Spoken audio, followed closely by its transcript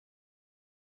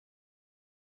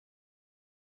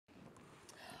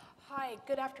Hi,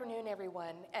 good afternoon,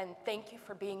 everyone, and thank you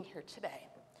for being here today.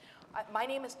 My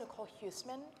name is Nicole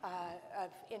Huseman of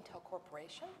Intel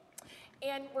Corporation,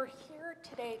 and we're here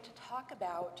today to talk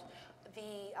about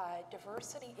the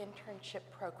diversity internship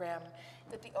program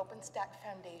that the OpenStack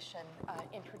Foundation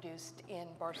introduced in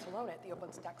Barcelona, at the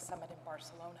OpenStack Summit in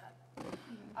Barcelona.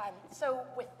 So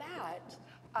with that,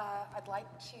 I'd like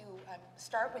to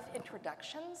start with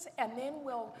introductions, and then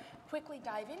we'll quickly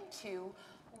dive into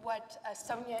what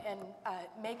Sonia and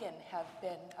Megan have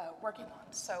been working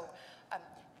on. So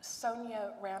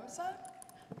Sonia Ramza,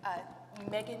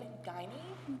 Megan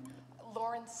Guiney,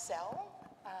 Lauren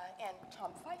Sell, and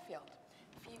Tom Fifield.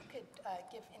 If you could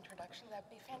give introductions, that'd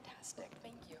be fantastic.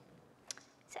 Thank you.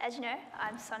 So as you know,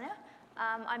 I'm Sonia.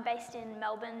 I'm based in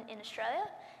Melbourne in Australia,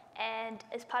 and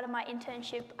as part of my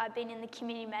internship, I've been in the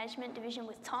community management division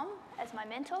with Tom as my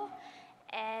mentor.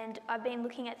 And I've been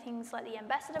looking at things like the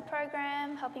ambassador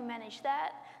program, helping manage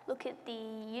that, look at the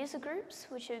user groups,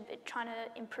 which are trying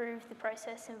to improve the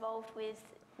process involved with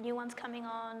new ones coming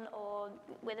on, or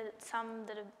whether it's some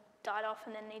that have died off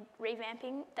and then need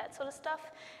revamping, that sort of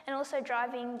stuff. And also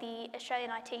driving the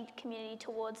Australian IT community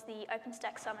towards the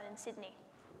OpenStack Summit in Sydney.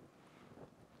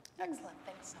 Excellent,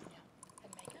 thanks Sonia.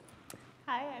 And Megan?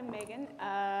 Hi, I'm Megan.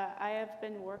 I have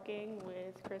been working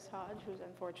with Chris Hodge, who's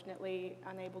unfortunately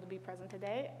unable to be present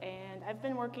today, and I've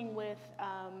been working with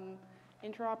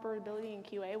interoperability in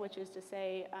QA, which is to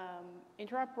say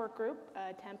Interop work group,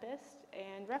 Tempest,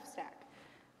 and Refstack.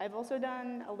 I've also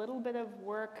done a little bit of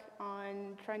work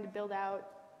on trying to build out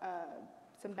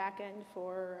some backend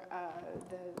for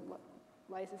the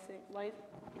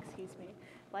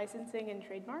licensing and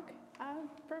trademark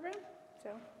program. So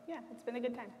yeah, it's been a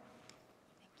good time.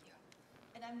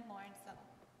 And I'm Lauren Sell.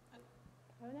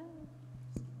 Oh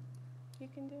no, you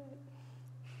can do it.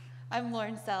 I'm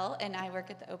Lauren Sell, and I work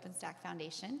at the OpenStack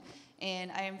Foundation,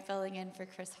 and I am filling in for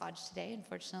Chris Hodge today.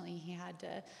 Unfortunately, he had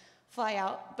to fly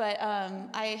out, but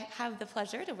I have the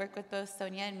pleasure to work with both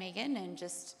Sonia and Megan, and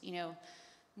just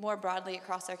more broadly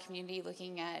across our community,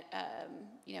 looking at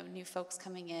new folks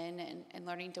coming in and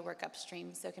learning to work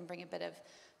upstream, so it can bring a bit of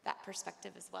that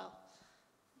perspective as well.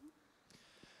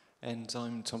 And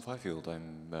I'm Tom Fifield.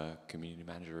 I'm Community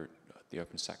Manager at the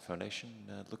OpenStack Foundation,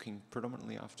 looking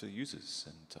predominantly after users.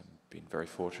 And I've been very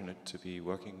fortunate to be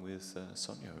working with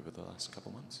Sonia over the last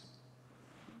couple months.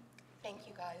 Thank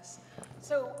you, guys.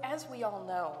 So as we all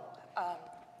know,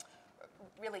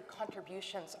 really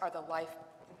contributions are the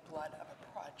lifeblood of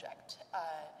a project.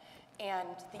 And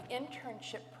the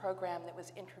internship program that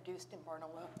was introduced in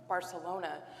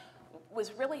Barcelona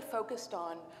was really focused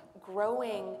on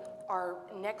growing our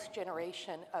next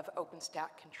generation of OpenStack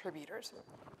contributors,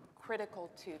 critical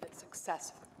to the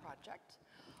success of the project.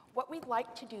 What we'd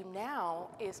like to do now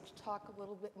is to talk a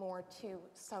little bit more to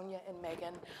Sonia and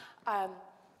Megan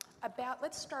about,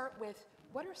 let's start with,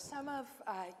 what are some of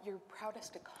your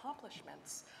proudest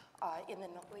accomplishments in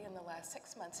the last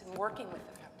 6 months in working with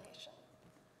the foundation?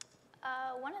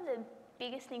 One of the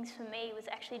biggest things for me was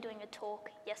actually doing a talk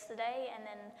yesterday, and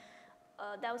then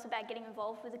that was about getting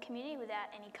involved with the community without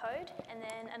any code. And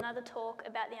then another talk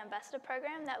about the ambassador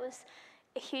program. That was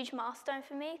a huge milestone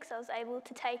for me, because I was able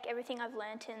to take everything I've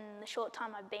learned in the short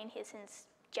time I've been here since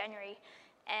January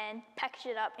and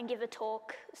package it up and give a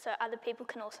talk so other people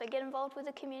can also get involved with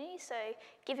the community. So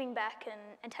giving back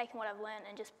and taking what I've learned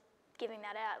and just giving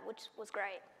that out, which was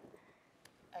great.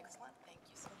 Excellent, thank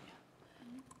you, Sonia.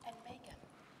 And Megan?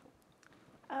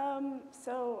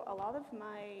 So a lot of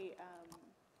my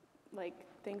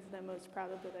things that I'm most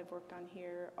proud of that I've worked on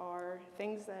here are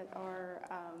things that are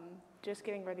just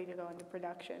getting ready to go into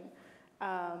production.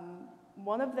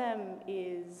 One of them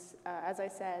is, as I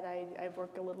said, I've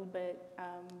worked a little bit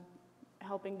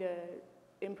helping to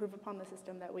improve upon the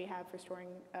system that we have for storing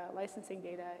licensing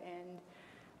data, and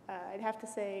I'd have to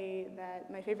say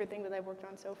that my favorite thing that I've worked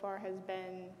on so far has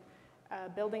been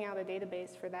building out a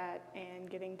database for that and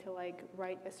getting to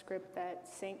write a script that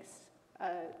syncs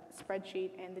a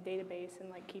spreadsheet and the database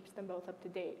and keeps them both up to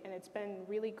date. And it's been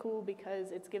really cool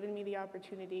because it's given me the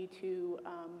opportunity to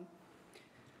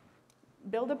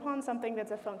build upon something that's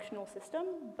a functional system,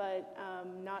 but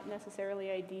not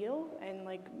necessarily ideal, and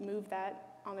move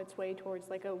that on its way towards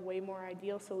a way more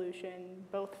ideal solution,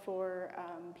 both for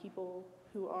people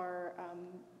who are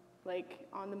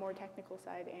on the more technical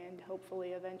side, and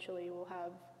hopefully eventually we'll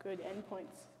have good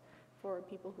endpoints for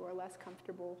people who are less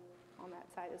comfortable on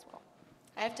that side as well.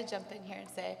 I have to jump in here and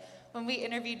say, when we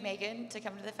interviewed Megan to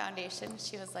come to the foundation,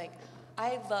 she was like,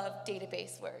 I love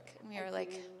database work. And we were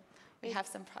like, we have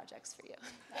some projects for you.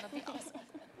 That'll be awesome.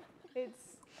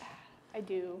 I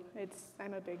do.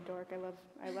 I'm a big dork.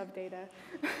 I love data.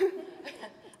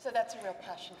 So that's a real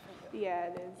passion for you. Yeah,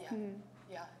 it is. Yeah,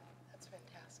 yeah, that's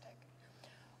fantastic.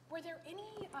 Were there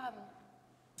any,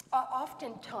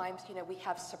 oftentimes, we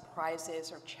have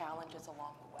surprises or challenges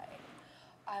along the way.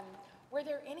 Were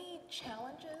there any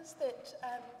challenges that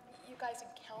you guys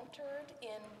encountered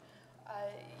in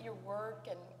your work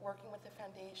and working with the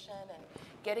foundation and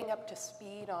getting up to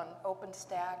speed on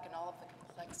OpenStack and all of the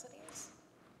complexities?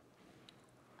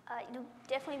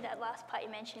 Definitely that last part you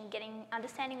mentioned,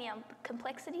 understanding the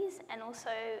complexities and also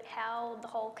how the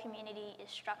whole community is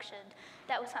structured.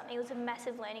 That was something, it was a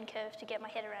massive learning curve to get my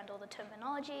head around all the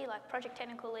terminology, like project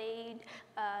technical lead,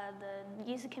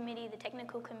 the user committee, the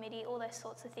technical committee, all those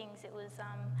sorts of things. It was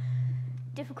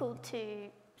difficult to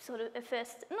sort of, at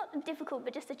first, not difficult,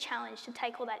 but just a challenge to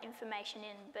take all that information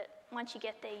in. But once you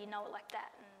get there, you know it like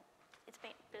that, and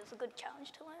it was a good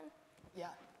challenge to learn. Yeah.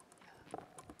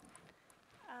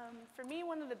 For me,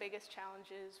 one of the biggest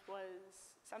challenges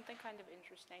was something kind of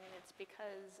interesting, and it's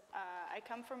because I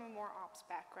come from a more ops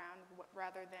background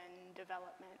rather than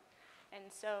development. And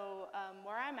so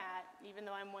where I'm at, even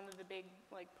though I'm one of the big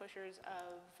pushers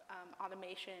of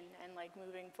automation and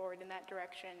moving forward in that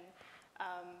direction,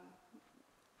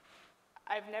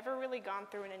 I've never really gone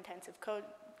through an intensive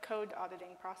code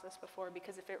auditing process before,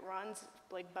 because if it runs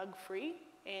bug-free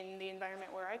in the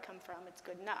environment where I come from, it's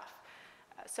good enough.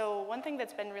 So one thing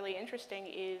that's been really interesting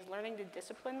is learning to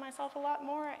discipline myself a lot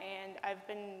more, and I've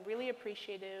been really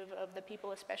appreciative of the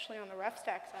people, especially on the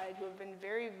Refstack side, who have been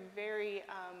very, very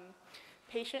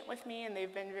patient with me, and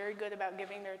they've been very good about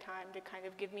giving their time to kind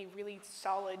of give me really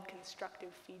solid,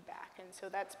 constructive feedback. And so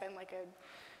that's been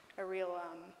a real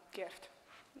gift,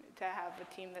 to have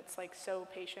a team that's so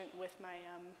patient with my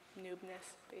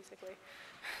noobness, basically.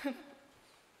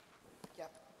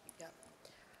 Yep, yep.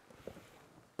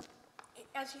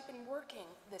 As you've been working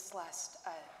this last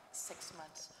 6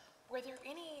 months, were there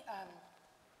any,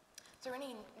 is there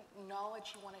any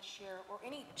knowledge you want to share, or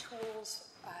any tools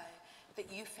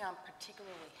that you found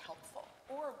particularly helpful,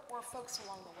 or folks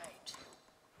along the way too?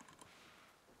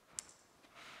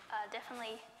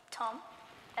 Definitely Tom,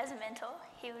 as a mentor.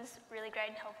 He was really great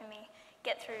in helping me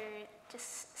get through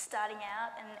just starting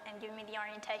out and giving me the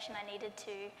orientation I needed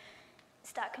to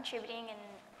start contributing and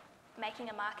making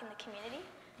a mark in the community.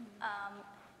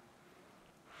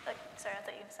 Sorry, I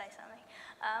thought you were going to say something.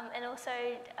 And also,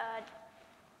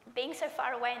 being so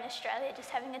far away in Australia, just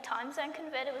having a time zone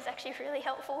converter was actually really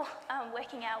helpful,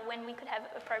 working out when we could have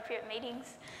appropriate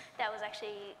meetings. That was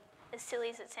actually, as silly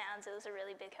as it sounds, it was a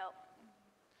really big help.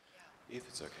 If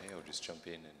it's okay, I'll just jump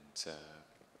in and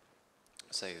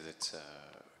say that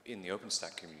in the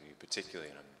OpenStack community particularly,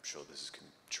 and I'm sure this is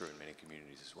true in many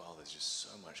communities as well, there's just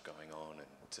so much going on,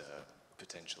 and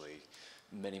potentially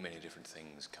many, many different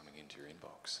things coming into your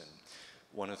inbox. And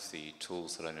one of the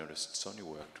tools that I noticed Sonia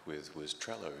worked with was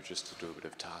Trello, just to do a bit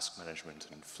of task management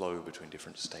and flow between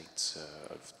different states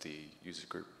of the user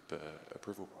group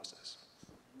approval process.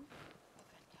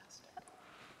 Fantastic.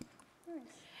 Nice.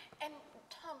 And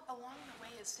Tom, along the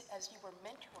way, as you were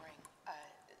mentoring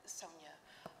Sonia,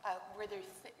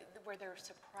 were there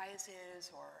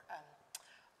surprises or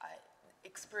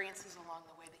experiences along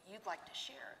the way that you'd like to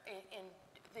share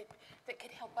that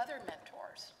could help other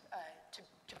mentors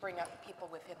to bring up people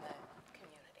within the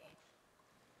community?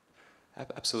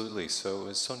 Absolutely. So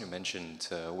as Sonia mentioned,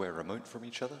 we're remote from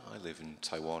each other. I live in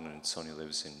Taiwan and Sonia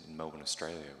lives in Melbourne,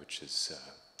 Australia, which is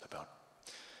about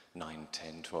 9,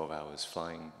 10, 12 hours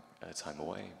flying time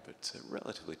away, but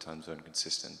relatively time zone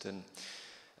consistent. And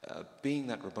being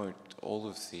that remote, all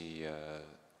of the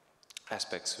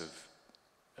aspects of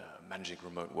managing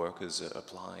remote workers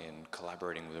apply, and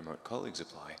collaborating with remote colleagues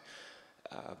apply.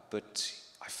 But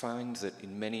I find that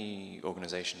in many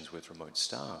organizations with remote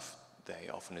staff, they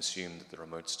often assume that the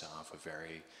remote staff are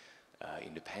very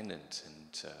independent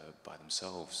and by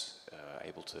themselves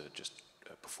able to just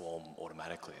perform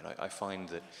automatically. And I find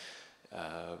that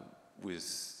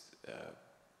with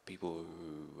people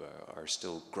who are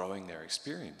still growing their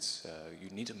experience, you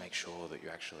need to make sure that you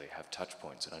actually have touch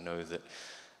points. And I know that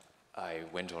I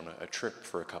went on a trip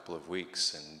for a couple of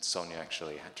weeks, and Sonia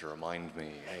actually had to remind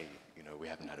me, hey, we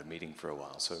haven't had a meeting for a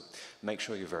while. So make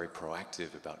sure you're very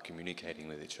proactive about communicating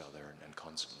with each other and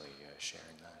constantly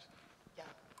sharing that. Yeah,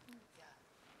 yeah.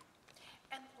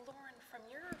 And Lauren, from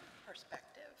your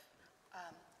perspective,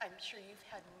 I'm sure you've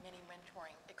had many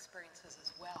mentoring experiences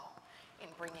as well in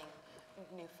bringing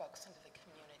new folks into the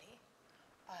community.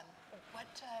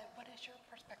 What is your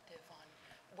perspective on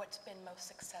what's been most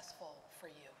successful for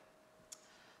you?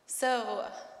 So,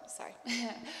 sorry.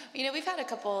 We've had a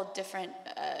couple different,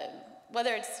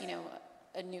 whether it's,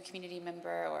 a new community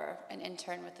member or an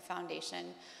intern with the foundation,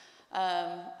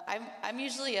 I'm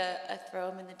usually a throw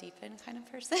them in the deep end kind of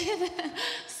person.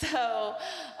 So,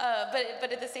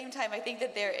 but at the same time, I think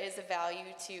that there is a value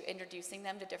to introducing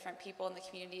them to different people in the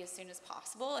community as soon as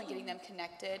possible and getting them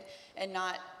connected, and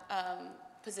not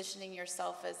positioning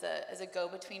yourself as a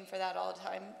go-between for that all the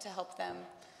time, to help them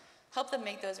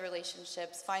make those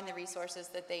relationships, find the resources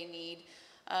that they need,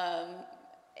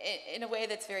 in a way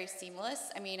that's very seamless.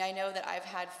 I mean, I know that I've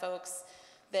had folks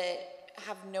that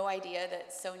have no idea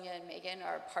that Sonia and Megan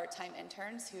are part-time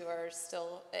interns who are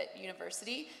still at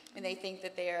university, and they think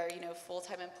that they are,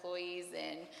 full-time employees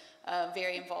and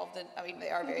very involved in, they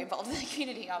are very involved in the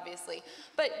community, obviously,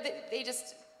 but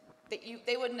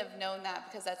they wouldn't have known that,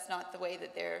 because that's not the way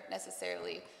that they're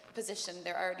necessarily positioned.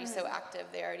 They're already so active,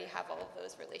 they already have all of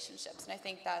those relationships, and I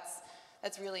think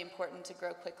that's really important to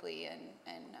grow quickly and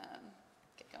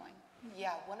get going.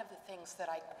 Yeah, one of the things that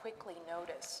I quickly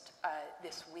noticed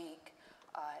this week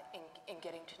in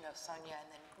getting to know Sonia and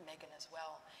then Megan as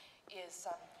well is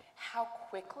how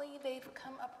quickly they've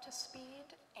come up to speed,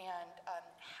 and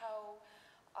how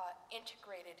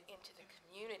integrated into the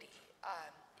community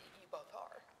you both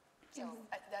are. So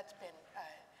that's been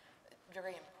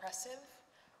very impressive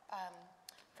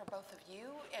for both of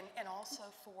you, and also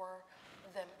for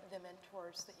the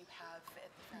mentors that you have at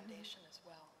the foundation as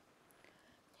well.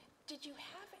 Did you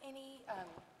have any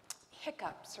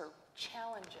hiccups or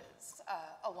challenges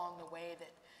along the way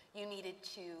that you needed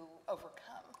to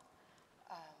overcome?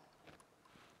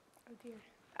 Oh dear.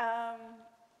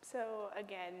 So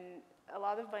again, a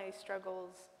lot of my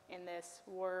struggles in this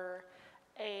were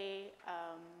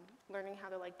learning how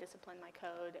to discipline my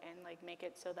code and make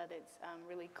it so that it's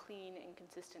really clean and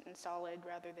consistent and solid,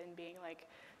 rather than being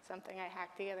something I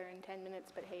hacked together in 10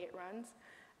 minutes, but hey, it runs.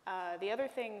 The other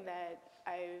thing that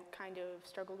I kind of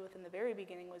struggled with in the very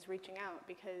beginning was reaching out,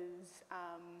 because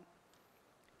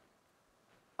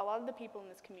a lot of the people in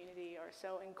this community are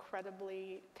so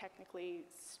incredibly technically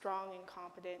strong and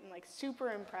competent and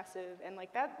super impressive, and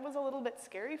that was a little bit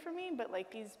scary for me, but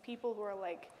these people who are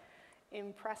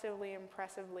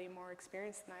impressively more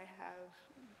experienced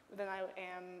than I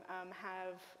am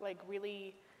have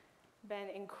really been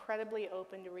incredibly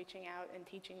open to reaching out and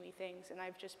teaching me things, and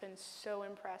I've just been so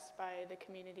impressed by the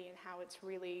community and how it's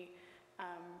really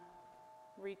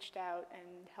reached out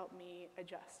and helped me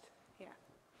adjust. Yeah.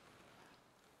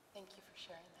 Thank you for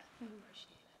sharing that.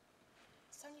 Appreciate it.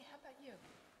 Sonia, how about you?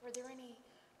 Were there any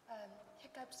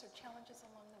hiccups or challenges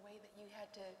along the way that you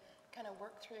had to kind of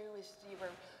work through as you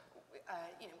were,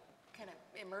 kind of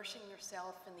immersing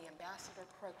yourself in the ambassador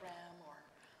program, or?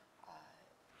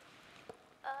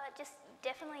 Just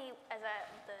definitely,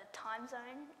 the time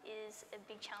zone is a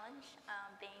big challenge.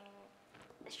 Being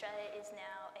Australia is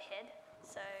now ahead,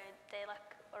 so they're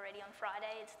already on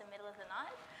Friday, it's the middle of the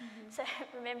night. So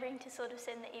remembering to sort of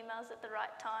send the emails at the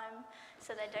right time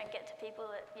so they don't get to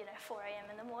people at 4 a.m.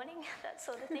 in the morning, that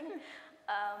sort of thing.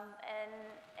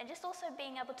 And just also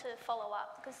being able to follow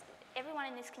up, because everyone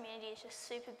in this community is just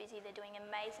super busy, they're doing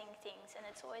amazing things, and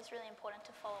it's always really important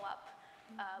to follow up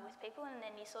with people, and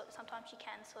then sometimes you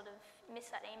can sort of miss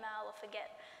that email or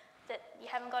forget that you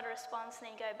haven't got a response,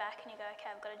 and then you go back and you go, okay,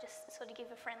 I've got to just sort of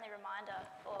give a friendly reminder,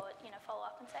 or follow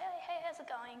up and say, hey, how's it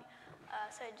going?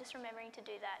 So just remembering to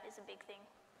do that is a big thing.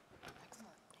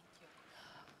 Excellent, thank you.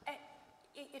 And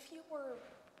if you were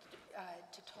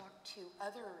to talk to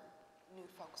other new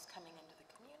folks coming into the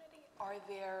community, are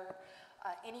there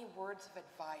any words of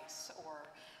advice, or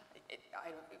if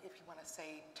you want to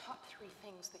say top 3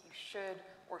 things that you should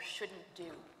or shouldn't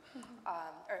do?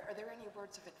 Are there any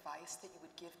words of advice that you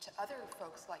would give to other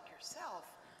folks like yourself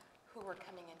who are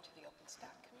coming into the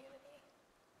OpenStack community?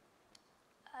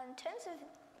 In terms of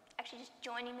actually just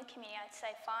joining the community, I'd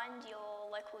say find your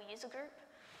local user group.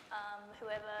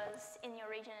 Whoever's in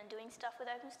your region and doing stuff with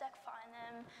OpenStack, find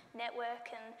them, network,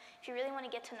 and if you really want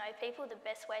to get to know people, the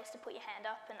best way is to put your hand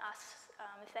up and ask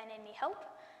if they need any help,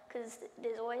 because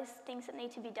there's always things that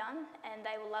need to be done, and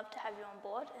they will love to have you on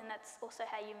board, and that's also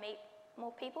how you meet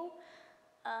more people.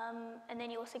 And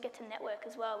then you also get to network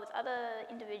as well with other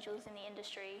individuals in the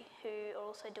industry who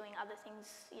are also doing other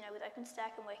things, with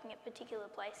OpenStack and working at particular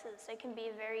places. So it can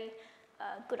be a very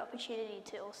good opportunity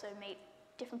to also meet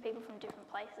different people from different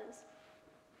places.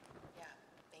 Yeah,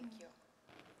 thank you.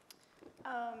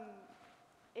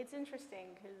 It's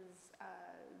interesting because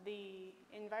the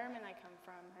environment I come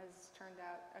from has turned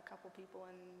out a couple people,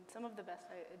 and some of the best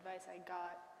advice I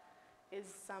got is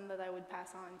some that I would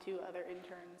pass on to other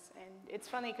interns. And it's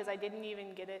funny because I didn't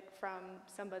even get it from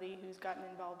somebody who's gotten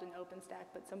involved in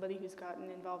OpenStack, but somebody who's gotten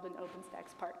involved in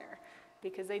OpenStack's partner,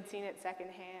 because they'd seen it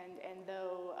secondhand. And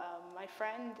though my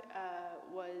friend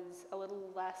was a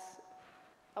little less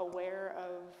aware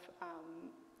of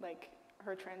like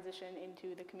her transition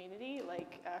into the community.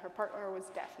 Like her partner was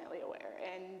definitely aware.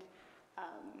 And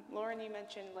Lauren, you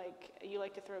mentioned like you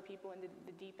like to throw people into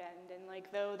the deep end, and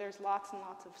like though there's lots and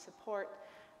lots of support,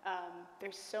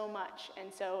 there's so much.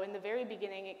 And so in the very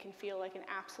beginning, it can feel like an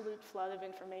absolute flood of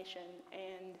information.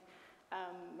 And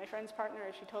my friend's partner,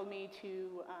 she told me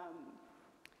to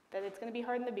that it's going to be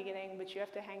hard in the beginning, but you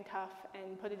have to hang tough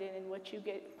and put it in, and what you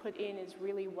get put in is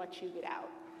really what you get out.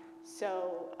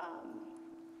 So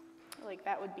like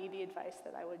that would be the advice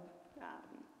that I would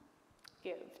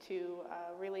give, to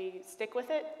really stick with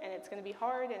it. And it's going to be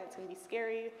hard and it's going to be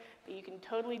scary, but you can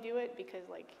totally do it because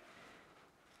like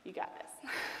you got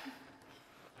this.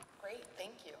 Great,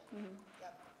 thank you.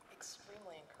 Yep,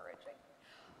 extremely encouraging.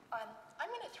 I'm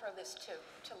going to throw this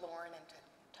to Lauren and to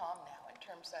Tom now in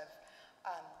terms of,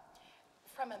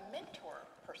 from a mentor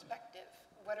perspective,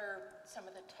 what are some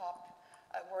of the top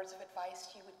words of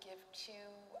advice you would give to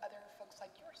other folks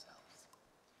like yourselves?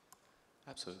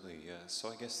 Absolutely, yeah.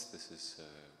 So I guess this is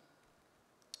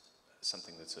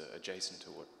something that's adjacent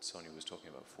to what Sonia was talking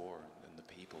about before, and the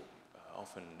people.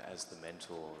 Often as the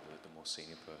mentor, the more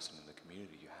senior person in the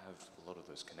community, you have a lot of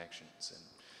those connections, and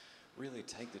really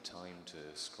take the time to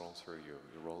scroll through your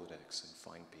Rolodex and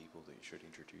find people that you should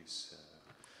introduce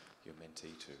your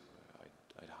mentee to.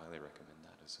 I'd highly recommend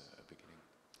that as a beginning.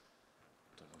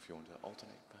 Don't know if you want to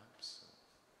alternate, perhaps?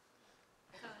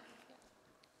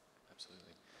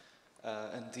 Absolutely.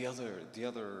 And the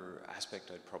other aspect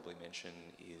I'd probably mention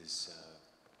is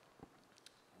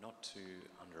not to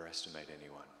underestimate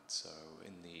anyone. So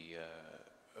in the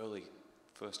early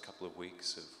first couple of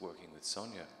weeks of working with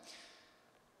Sonia,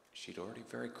 she'd already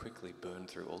very quickly burned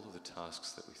through all of the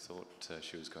tasks that we thought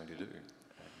she was going to do,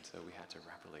 and we had to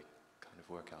rapidly kind of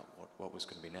work out what was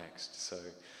going to be next. So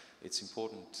it's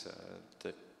important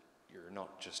that you're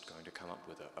not just going to come up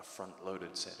with a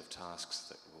front-loaded set of tasks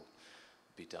that will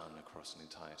be done across an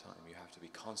entire time. You have to be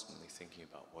constantly thinking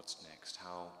about what's next.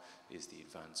 How is the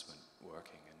advancement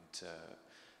working? And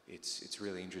it's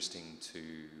really interesting to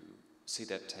see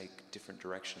that take different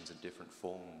directions and different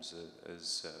forms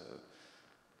as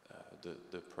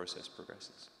the process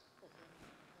progresses.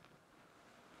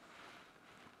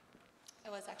 I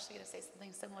was actually going to say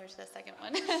something similar to the second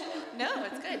one. No,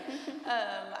 it's good.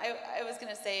 I was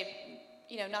going to say,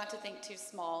 not to think too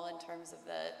small in terms of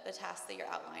the tasks that you're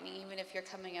outlining, even if you're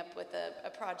coming up with a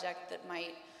project that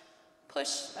might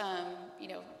push,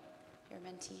 your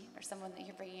mentee or someone that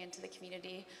you're bringing into the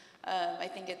community. I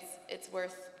think it's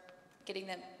worth getting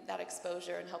them that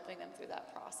exposure and helping them through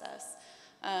that process.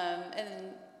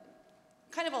 And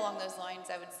kind of along those lines,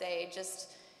 I would say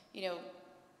just,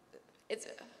 it's,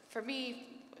 for me,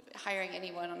 hiring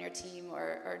anyone on your team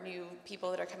or new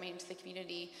people that are coming into the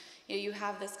community, you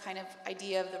have this kind of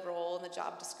idea of the role and the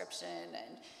job description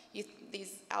and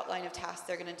these outline of tasks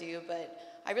they're going to do,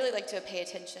 but I really like to pay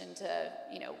attention to,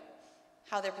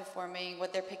 how they're performing,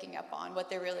 what they're picking up on, what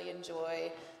they really enjoy,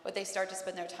 what they start to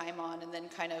spend their time on, and then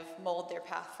kind of mold their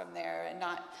path from there and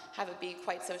not have it be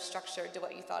quite so structured to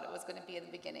what you thought it was going to be in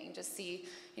the beginning. Just see,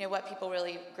 what people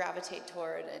really gravitate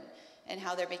toward and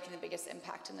how they're making the biggest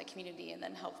impact in the community, and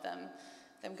then help them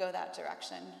go that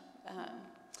direction.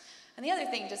 And the other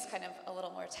thing, just kind of a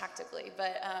little more tactically,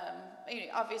 but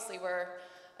obviously we're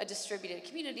a distributed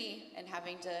community, and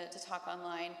having to talk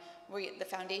online, the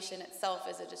foundation itself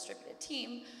is a distributed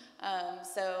team.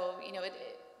 So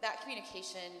that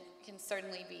communication can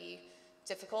certainly be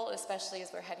difficult, especially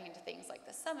as we're heading into things like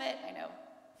the summit. I know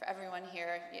for everyone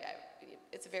here,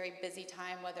 it's a very busy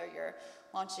time, whether you're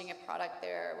launching a product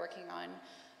there, working on,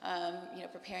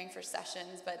 preparing for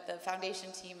sessions. But the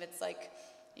foundation team, it's like,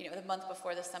 the month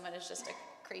before the summit is just a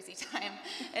crazy time.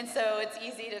 And so it's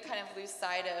easy to kind of lose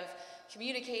sight of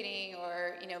communicating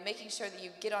or, making sure that you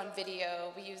get on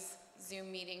video. We use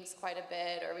Zoom meetings quite a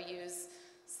bit, or we use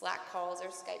Slack calls or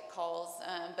Skype calls,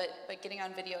 but getting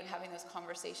on video and having those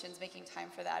conversations, making time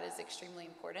for that is extremely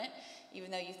important. Even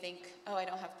though you think, oh, I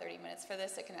don't have 30 minutes for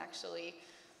this, it can actually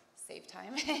save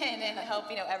time and help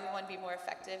everyone be more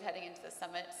effective heading into the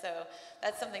summit. So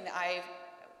that's something that I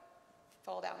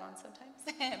fall down on sometimes,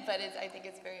 but I think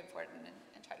it's very important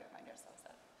and try to remind ourselves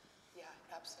of. Yeah,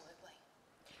 absolutely.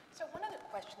 So one of the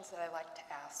questions that I like to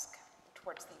ask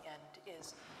towards the end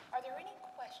is, are there any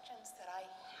questions that I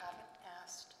haven't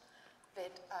asked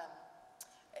that,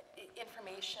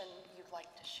 information you'd like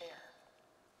to share?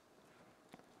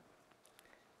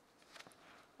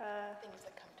 Things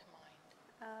that come to mind.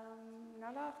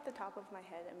 Not off the top of my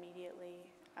head immediately.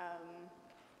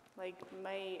 Like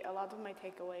a lot of my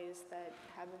takeaways that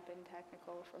haven't been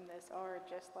technical from this are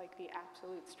just like the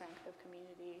absolute strength of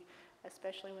community,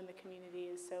 especially when the community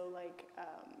is so like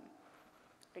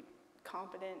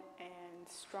competent and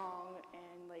strong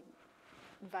and like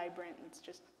vibrant. It's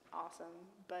just awesome.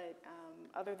 But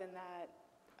other than that,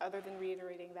 other than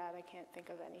reiterating that, I can't think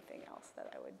of anything else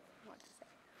that I would want to say.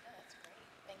 Oh, that's great.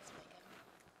 Thanks,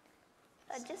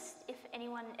 Megan. Just if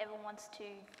anyone ever wants to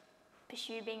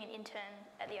pursue being an intern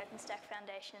at the OpenStack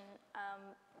Foundation,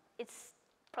 it's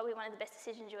probably one of the best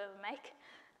decisions you ever make.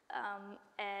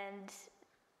 And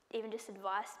even just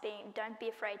advice being, don't be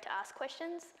afraid to ask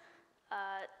questions.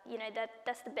 You know,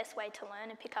 that's the best way to learn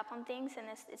and pick up on things,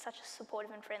 and it's such a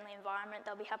supportive and friendly environment.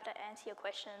 They'll be happy to answer your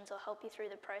questions or help you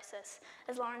through the process.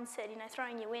 As Lauren said, you know,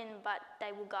 throwing you in, but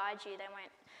they will guide you. They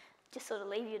won't just sort of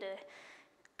leave you to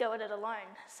go at it alone.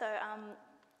 So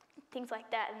things like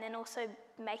that, and then also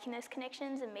making those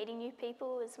connections and meeting new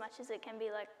people, as much as it can be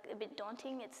like a bit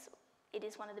daunting, it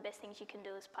is one of the best things you can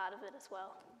do as part of it as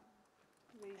well.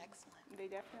 Excellent. They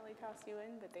definitely toss you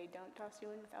in, but they don't toss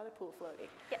you in without a pool floaty.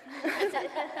 Yep.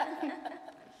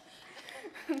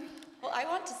 Well, I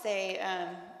want to say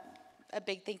a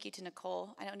big thank you to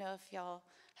Nicole. I don't know if y'all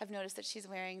have noticed that she's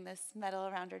wearing this medal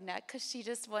around her neck because she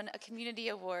just won a community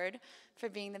award for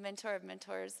being the mentor of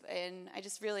mentors, and I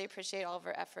just really appreciate all of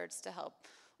her efforts to help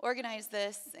organize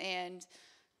this, and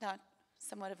not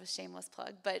somewhat of a shameless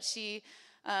plug, but she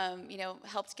you know,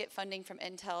 helped get funding from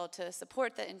Intel to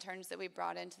support the interns that we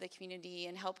brought into the community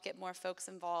and help get more folks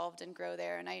involved and grow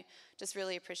there, and I just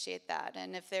really appreciate that.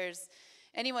 And if there's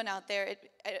anyone out there,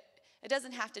 it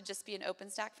doesn't have to just be an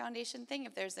OpenStack Foundation thing.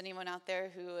 If there's anyone out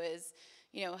there who is,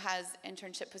 you know, has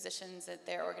internship positions at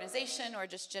their organization or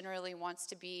just generally wants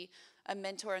to be a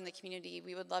mentor in the community,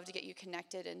 we would love to get you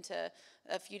connected into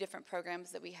a few different programs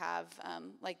that we have,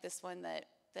 like this one that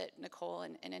Nicole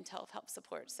and Intel have helped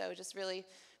support. So just really,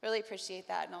 really appreciate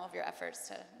that and all of your efforts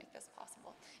to make this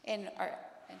possible. And our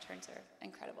interns are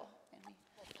incredible, and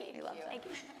we love them. Thank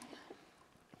you.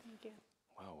 Thank you.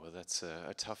 Wow, well, that's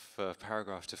a tough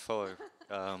paragraph to follow.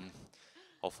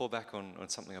 I'll fall back on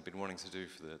something I've been wanting to do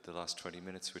for the last 20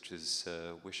 minutes, which is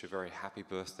wish a very happy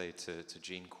birthday to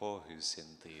Gene Kuo, who's in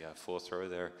the fourth row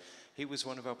there. He was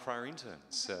one of our prior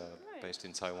interns, based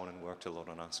in Taiwan, and worked a lot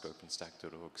on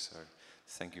AskOpenStack.org. So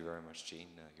thank you very much, Gene.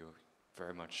 You're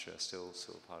very much still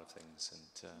a part of things.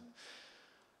 And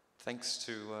thanks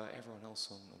to everyone else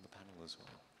on the panel as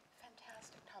well.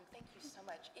 Fantastic, Tom. Thank you so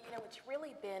much. You know, it's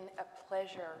really been a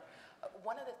pleasure.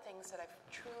 One of the things that I've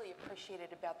truly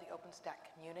appreciated about the OpenStack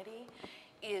community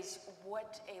is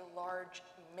what a large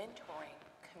mentoring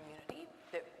community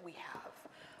that we have.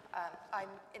 I'm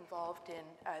involved in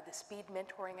the speed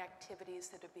mentoring activities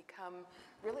that have become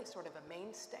really sort of a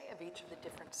mainstay of each of the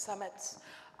different summits.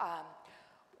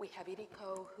 We have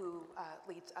Iriko, who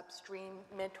leads upstream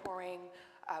mentoring.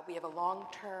 We have a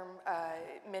long-term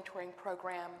mentoring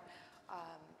program.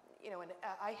 You know, and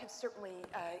I have certainly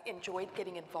enjoyed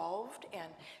getting involved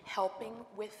and helping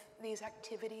with these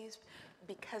activities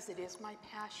because it is my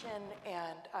passion,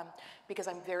 and because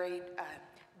I'm very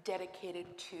dedicated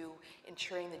to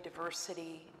ensuring the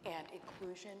diversity and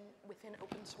inclusion within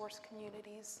open source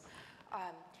communities.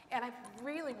 And I've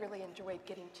really, really enjoyed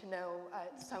getting to know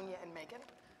Sonia and Megan.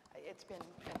 It's been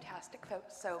fantastic,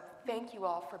 folks. So thank you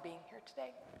all for being here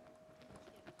today.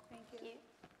 Thank you. Thank you.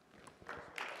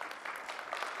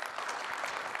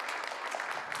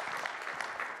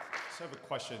 So I have a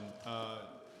question. I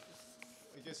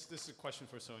guess this is a question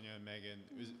for Sonia and Megan.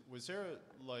 Was there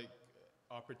like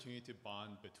opportunity to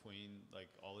bond between like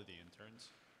all of the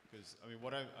interns? Because I mean,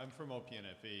 I'm from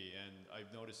OPNFE, and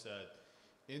I've noticed that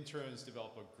interns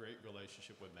develop a great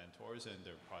relationship with mentors and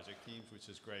their project teams, which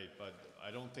is great. But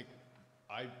I don't think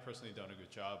I've personally done a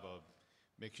good job of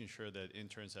making sure that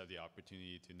interns have the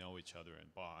opportunity to know each other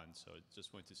and bond. So I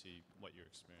just wanted to see what your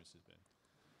experience has been.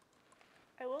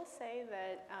 I will say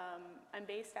that I'm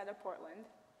based out of Portland,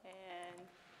 and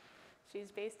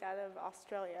she's based out of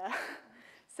Australia.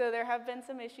 So there have been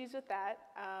some issues with that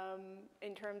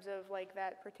in terms of like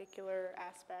that particular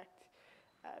aspect.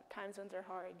 Time zones are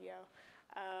hard, yo.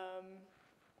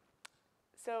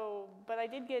 But I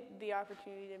did get the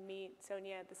opportunity to meet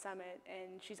Sonia at the summit,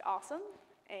 and she's awesome.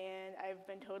 And I've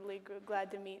been totally glad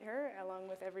to meet her along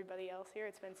with everybody else here.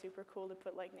 It's been super cool to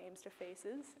put like names to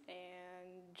faces,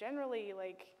 and generally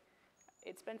like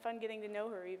it's been fun getting to know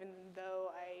her, even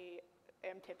though I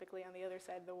am typically on the other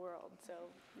side of the world. So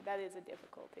that is a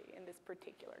difficulty in this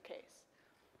particular case.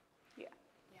 Yeah.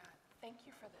 Yeah, thank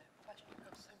you for the question.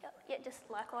 Yeah, just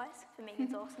likewise for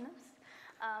Megan's awesomeness.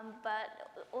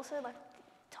 But also like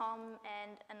Tom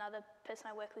and another person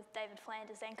I work with, David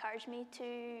Flanders, they encouraged me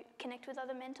to connect with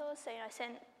other mentors. So, I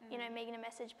sent, Megan a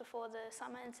message before the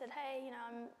summer and said, hey,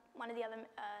 I'm one of the other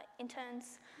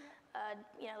interns,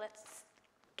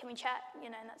 can we chat,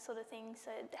 and that sort of thing.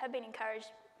 So have been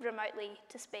encouraged remotely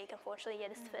to speak. Unfortunately,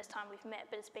 this is the first time we've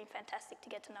met, but it's been fantastic to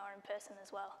get to know her in person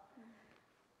as well.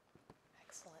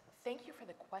 Excellent. Thank you for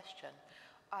the question.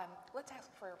 Let's ask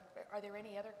are there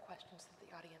any other questions that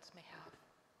the audience may have?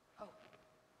 Oh,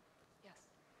 yes.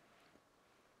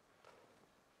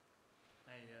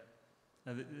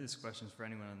 This question's for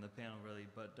anyone on the panel, really,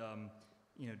 but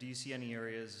do you see any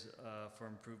areas for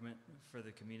improvement for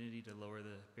the community to lower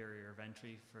the barrier of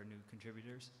entry for new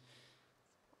contributors?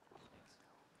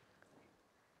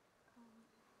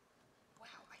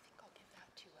 Wow, I think I'll give that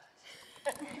to us.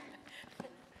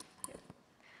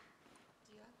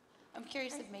 I'm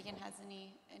curious if Megan has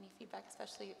any feedback,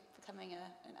 especially becoming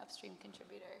an upstream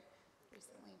contributor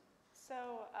recently.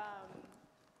 So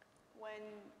when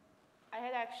I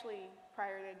had actually,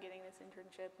 prior to getting this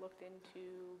internship, looked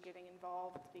into getting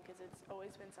involved because it's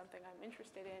always been something I'm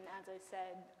interested in. As I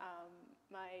said,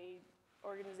 my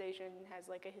organization has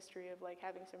like a history of like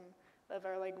having some of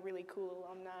our like really cool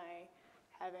alumni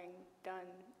having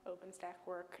done OpenStack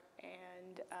work,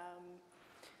 and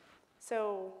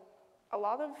so a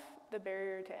lot of the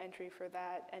barrier to entry for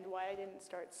that and why I didn't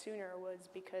start sooner was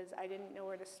because I didn't know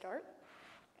where to start.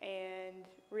 And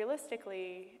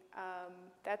realistically,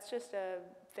 that's just a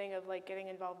thing of like getting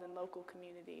involved in local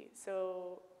community.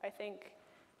 So I think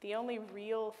the only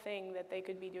real thing that they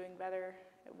could be doing better,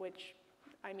 which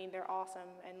I mean they're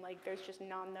awesome, and like there's just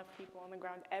not enough people on the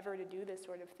ground ever to do this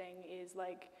sort of thing, is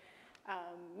like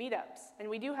meetups. And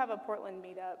we do have a Portland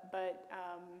meetup, but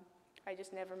I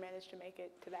just never managed to make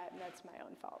it to that, and that's my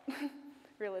own fault.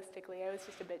 Realistically, I was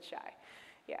just a bit shy.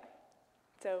 Yeah.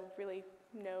 So really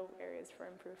no areas for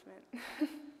improvement.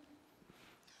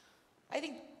 I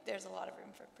think there's a lot of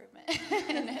room for improvement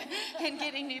in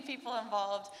getting new people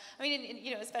involved. I mean,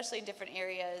 especially in different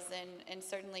areas, and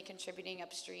certainly contributing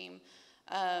upstream.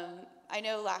 I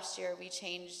know last year we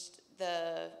changed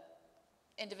the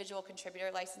individual contributor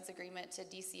license agreement to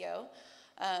DCO,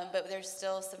 but there's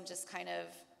still some just kind of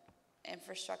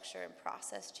infrastructure and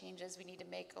process changes we need to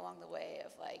make along the way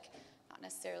of like not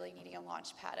necessarily needing a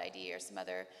launchpad ID or some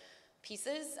other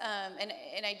pieces.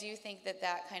 And I do think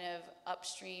that kind of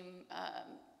upstream,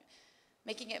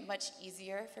 making it much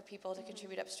easier for people to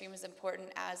contribute upstream is important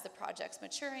as the project's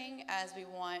maturing, as we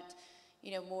want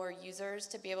more users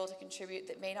to be able to contribute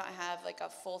that may not have like a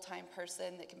full-time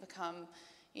person that can become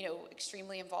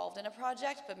extremely involved in a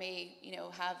project, but may,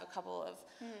 have a couple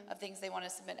of things they want to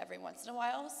submit every once in a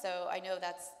while. So I know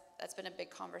that's been a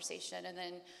big conversation. And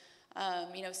then,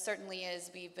 certainly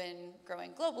as we've been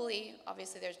growing globally,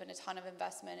 obviously there's been a ton of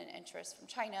investment and interest from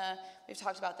China. We've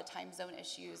talked about the time zone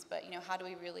issues, but, how do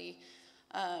we really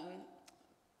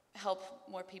help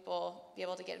more people be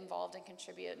able to get involved and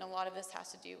contribute? And a lot of this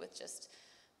has to do with just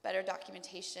better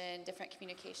documentation, different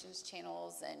communications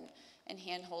channels, and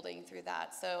hand-holding through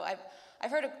that. So I've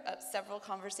heard several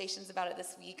conversations about it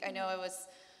this week. I know I was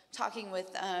talking with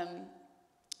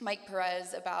Mike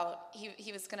Perez about,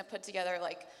 he was gonna put together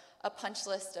like a punch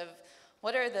list of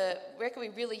where can we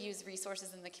really use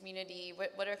resources in the community?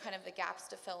 What are kind of the gaps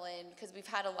to fill in? Because we've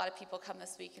had a lot of people come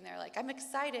this week and they're like, I'm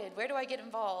excited, where do I get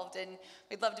involved? And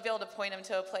we'd love to be able to point them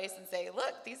to a place and say,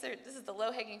 look, this is the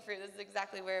low-hanging fruit, this is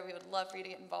exactly where we would love for you to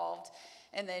get involved.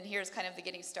 And then here's kind of the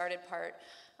getting started part.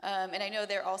 And I know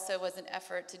there also was an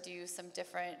effort to do some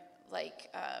different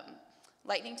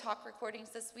lightning talk recordings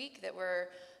this week that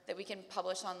we can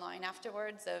publish online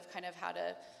afterwards of kind of how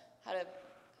to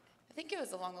I think it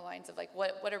was along the lines of like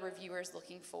what are reviewers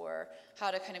looking for, how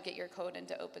to kind of get your code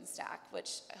into OpenStack,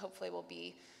 which hopefully will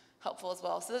be helpful as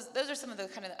well. So those are some of the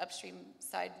kind of the upstream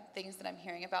side things that I'm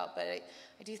hearing about, but I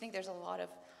do think there's a lot of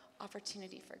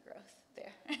opportunity for growth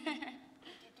there. We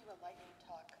did do a lightning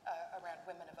talk around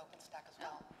women of OpenStack as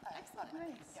well. Excellent.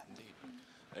 Nice. Yeah.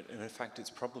 Indeed. And in fact, it's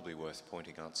probably worth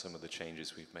pointing out some of the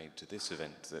changes we've made to this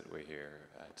event that we're here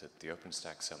at the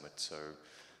OpenStack Summit. So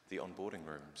the onboarding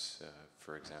rooms,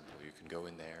 for example, you can go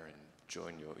in there and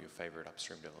join your favorite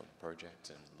upstream development project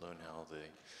and learn how the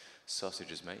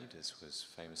sausage is made, as was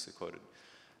famously quoted.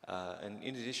 And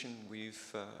in addition,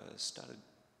 we've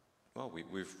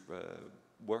we've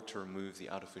worked to remove the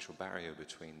artificial barrier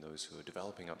between those who are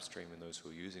developing upstream and those who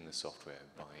are using the software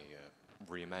by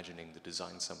reimagining the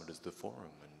Design Summit as the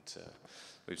forum. And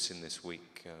we've seen this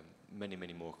week many,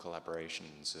 many more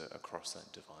collaborations across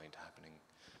that divide happening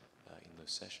in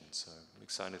those sessions. So I'm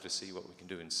excited to see what we can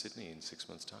do in Sydney in 6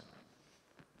 months' time.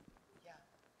 Yeah,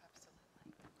 absolutely.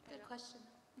 Good question.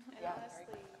 And Yeah, honestly,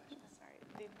 very good question. sorry,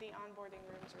 the onboarding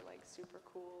rooms are like super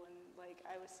cool, and like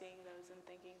I was seeing those and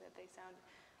thinking that they sound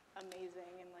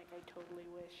amazing, and like I totally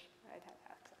wish I'd had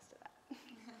access to that.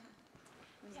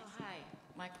 So hi,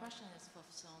 my question is for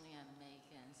Sonia and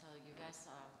Megan. So you guys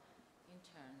are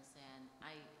interns, and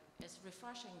it's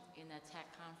refreshing in a tech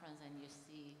conference, and you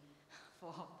see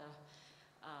for the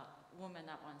women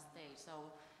up on stage. So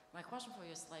my question for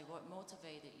you is like, what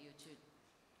motivated you to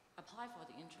apply for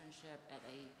the internship at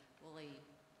a really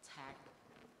tech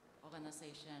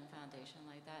organization, foundation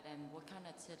like that, and what kind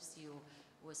of tips you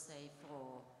would say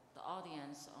for the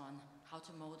audience on how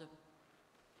to motivate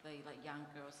like young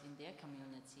girls in their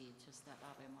community to step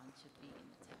up and want to be in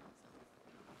the tech?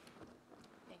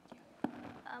 Thank you.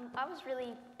 I was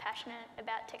really passionate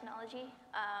about technology.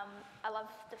 I love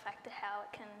the fact of how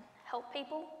it can help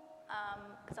people,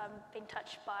 because I've been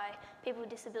touched by people with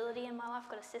disability in my life.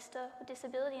 I've got a sister with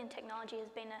disability, and technology has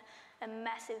been a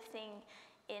massive thing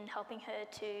in helping her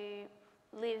to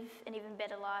live an even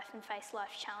better life and face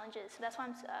life's challenges. So that's why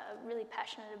I'm really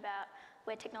passionate about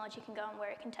where technology can go and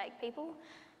where it can take people.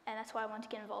 And that's why I want to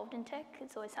get involved in tech.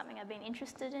 It's always something I've been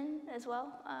interested in as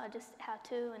well, just how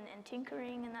to and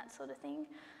tinkering and that sort of thing.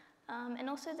 And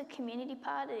also the community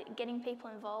part, getting people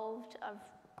involved. I've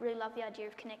really loved the idea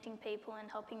of connecting people and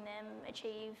helping them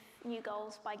achieve new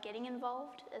goals by getting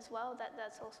involved as well.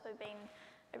 That's also been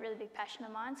a really big passion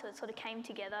of mine. So it sort of came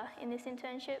together in this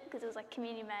internship because it was like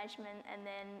community management and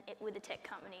then with the tech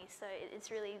company. So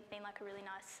it's really been like a really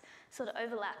nice sort of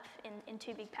overlap in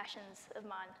two big passions of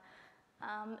mine.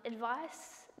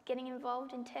 Advice, getting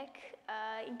involved in tech,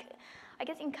 I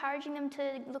guess encouraging them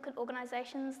to look at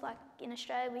organisations like in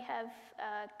Australia we have,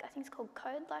 I think it's called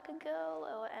Code Like a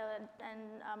Girl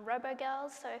and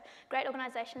RoboGirls, so great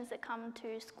organisations that come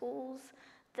to schools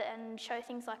and show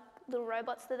things like little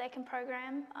robots that they can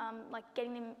program, like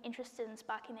getting them interested and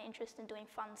sparking their interest in doing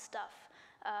fun stuff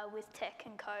with tech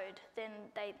and code. Then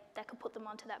that could put them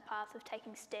onto that path of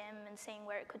taking STEM and seeing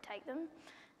where it could take them.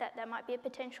 That might be a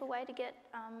potential way to get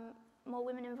more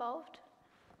women involved.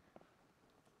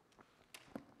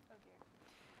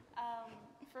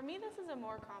 For me, this is a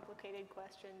more complicated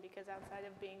question because outside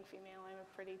of being female, I'm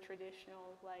a pretty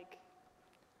traditional, like,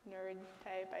 nerd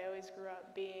type. I always grew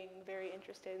up being very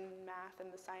interested in math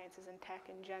and the sciences and tech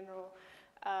in general.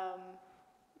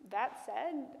 That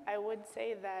said, I would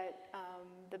say that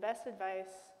the best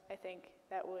advice, I think,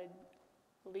 that would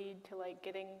lead to like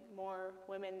getting more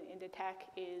women into tech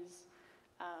is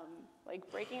like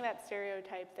breaking that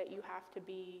stereotype that you have to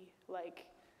be like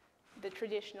the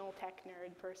traditional tech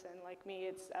nerd person like me.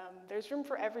 It's there's room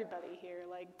for everybody here.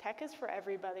 Like tech is for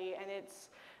everybody, and it's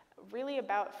really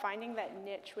about finding that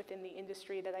niche within the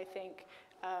industry that I think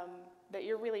that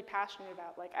you're really passionate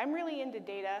about. Like I'm really into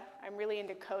data, I'm really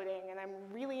into coding, and I'm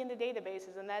really into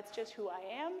databases, and that's just who I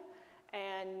am.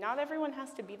 And not everyone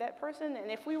has to be that person,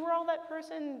 and if we were all that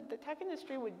person, the tech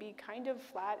industry would be kind of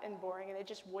flat and boring, and it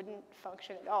just wouldn't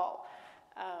function at all.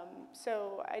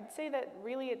 So I'd say that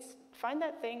really it's find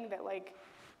that thing that like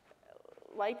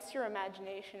lights your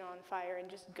imagination on fire and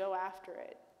just go after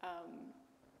it.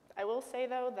 I will say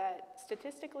though that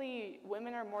statistically,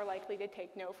 women are more likely to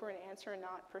take no for an answer and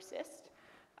not persist.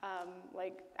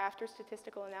 Like after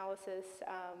statistical analysis,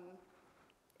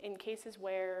 in cases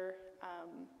where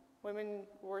women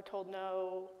were told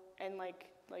no and like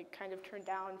kind of turned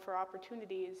down for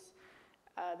opportunities,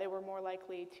 they were more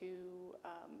likely to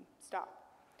stop.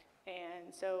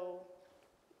 And so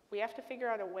we have to figure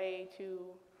out a way to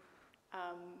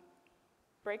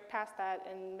break past that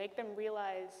and make them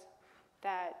realize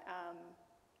that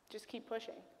just keep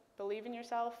pushing. Believe in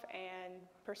yourself and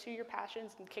pursue your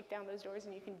passions and kick down those doors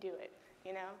and you can do it.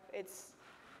 You know, it's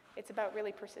about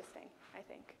really persisting, I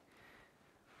think.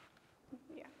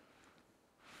 Yeah.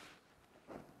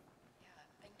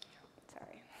 Thank you.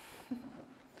 Sorry.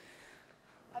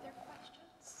 Other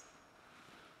questions?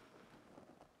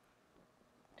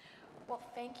 Well,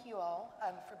 thank you all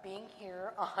for being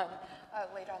here on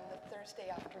late on the Thursday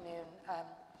afternoon.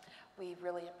 We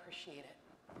really appreciate it.